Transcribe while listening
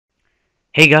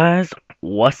Hey guys,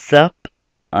 what's up?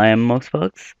 I am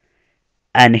Mogspogs,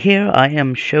 and here I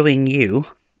am showing you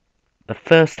the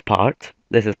first part.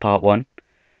 This is part one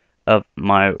of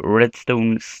my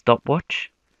Redstone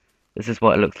stopwatch. This is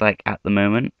what it looks like at the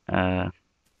moment. Uh,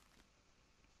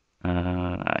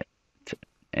 it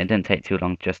didn't take too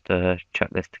long just to chuck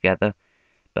this together,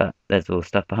 but there's all the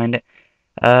stuff behind it.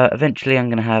 Eventually, I'm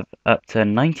going to have up to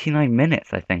 99 minutes,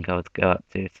 I think I would go up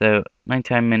to. So,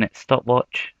 99-minute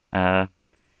stopwatch.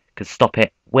 Can stop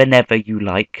it whenever you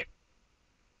like.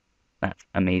 That's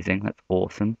amazing. That's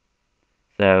awesome.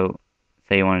 So,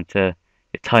 say you wanted to,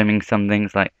 you're timing something,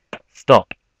 it's like,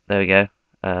 stop. There we go.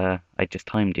 I just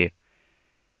timed you.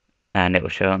 And it will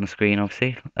show on the screen,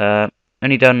 obviously. I've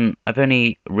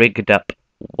only rigged up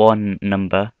one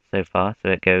number so far. So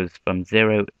it goes from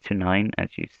 0 to 9, as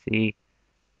you see.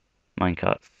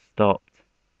 Minecart stopped.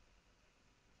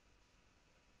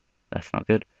 That's not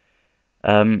good.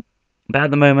 But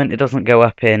at the moment, it doesn't go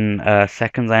up in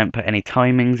seconds. I haven't put any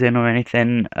timings in or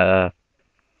anything.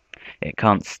 It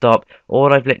can't stop.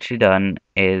 All I've literally done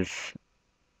is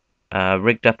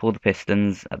rigged up all the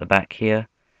pistons at the back here,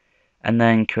 and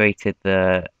then created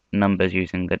the numbers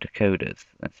using the decoders.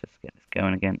 Let's just get this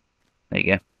going again. There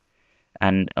you go.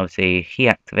 And obviously he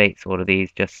activates all of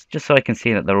these just so I can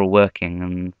see that they're all working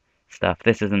and stuff.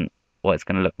 This isn't what it's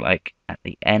going to look like at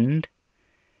the end.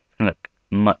 It's going to look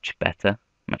much better,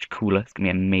 much cooler. It's going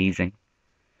to be amazing.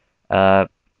 Uh,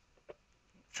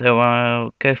 so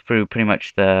I'll go through pretty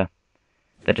much the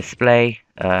display,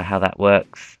 how that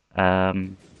works.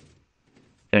 Don't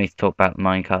need to talk about the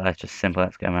minecart, that's just simple,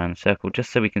 let's go around in a circle,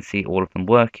 just so we can see all of them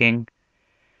working.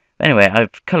 Anyway,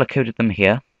 I've color-coded them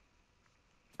here.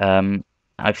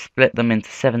 I've split them into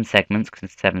 7 segments, because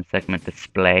it's a 7-segment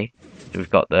display. So we've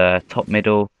got the top,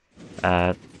 middle,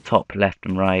 top, left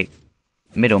and right,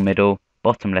 middle, middle,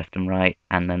 bottom, left and right,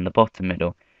 and then the bottom,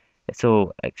 middle. It's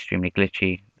all extremely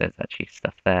glitchy, there's actually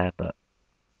stuff there, but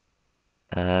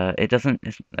it doesn't,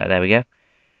 there we go.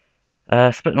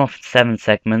 Split them off into 7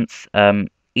 segments.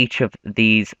 Each of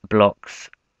these blocks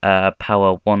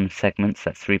power 1 segment, so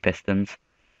that's 3 pistons.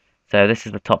 So this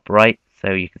is the top right,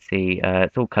 so you can see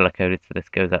it's all color coded, so this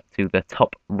goes up to the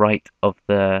top right of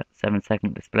the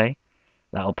 7-segment display.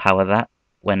 That'll power that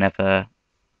whenever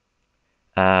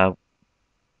uh,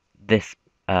 this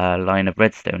line of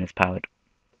redstone is powered.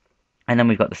 And then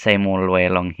we've got the same all the way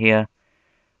along here,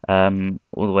 all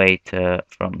the way to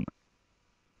from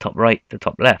top right to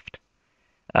top left.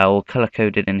 All color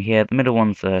coded in here. The middle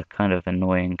ones are kind of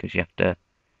annoying because you have to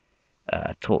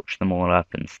torch them all up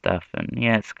and stuff, and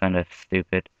yeah, it's kind of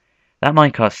stupid. That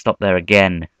minecart stopped there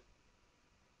again.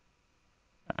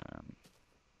 Um,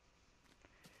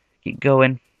 keep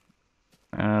going.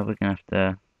 We're gonna have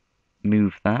to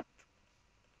move that.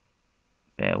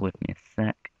 Bear with me a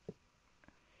sec.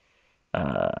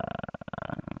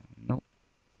 Nope.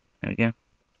 There we go.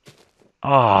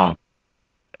 Oh,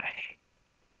 I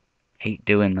hate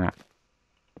doing that.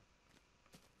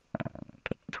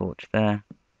 Put the torch there.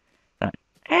 That.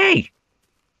 Hey,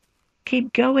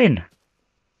 keep going.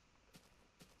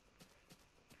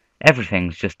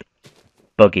 Everything's just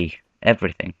buggy.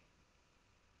 Everything.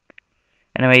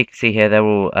 Anyway, you can see here they're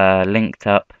all linked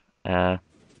up.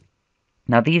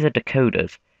 Now these are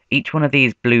decoders. Each one of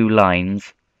these blue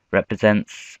lines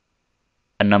represents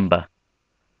a number.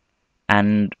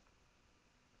 And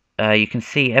you can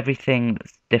see everything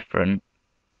that's different.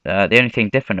 The only thing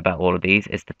different about all of these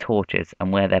is the torches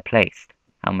and where they're placed,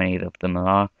 how many of them there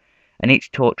are. And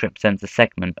each torch represents a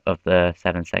segment of the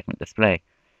 7-segment display.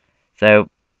 So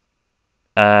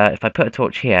if I put a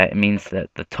torch here, it means that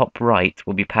the top right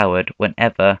will be powered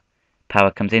whenever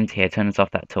power comes into here, turns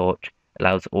off that torch,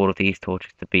 allows all of these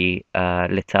torches to be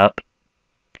lit up.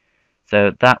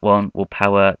 So that one will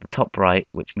power the top right,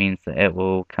 which means that it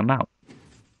will come out.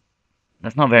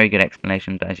 That's not a very good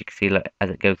explanation, but as you can see, look, as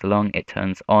it goes along, it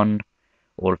turns on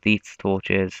all of these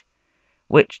torches,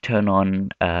 which turn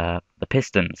on the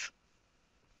pistons.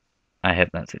 I hope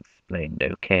that's explained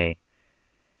okay.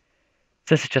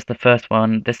 So this is just the first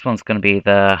one. This one's going to be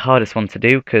the hardest one to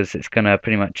do because it's going to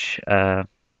pretty much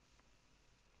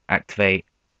activate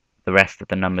the rest of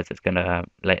the numbers. It's going to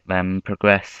let them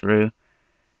progress through.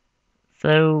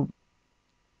 So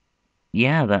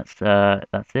yeah, that's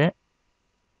it.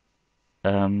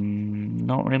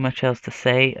 Not really much else to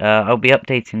say. I'll be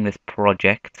updating this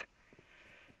project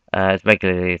as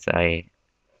regularly as I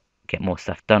get more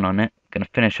stuff done on it. Gonna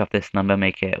finish off this number,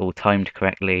 make it all timed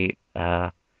correctly,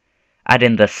 add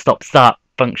in the stop-start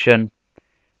function,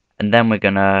 and then we're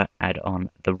gonna add on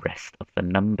the rest of the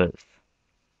numbers.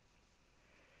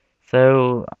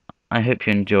 So I hope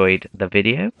you enjoyed the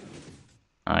video.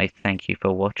 I thank you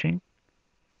for watching.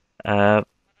 Uh,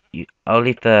 I'll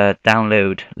leave the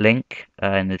download link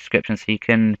in the description so you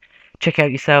can check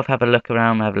out yourself, have a look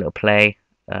around, have a little play.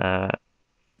 Uh,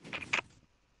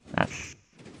 that's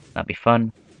that'd be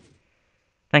fun.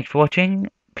 Thank you for watching.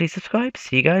 Please subscribe.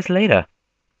 See you guys later.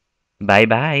 Bye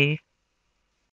bye.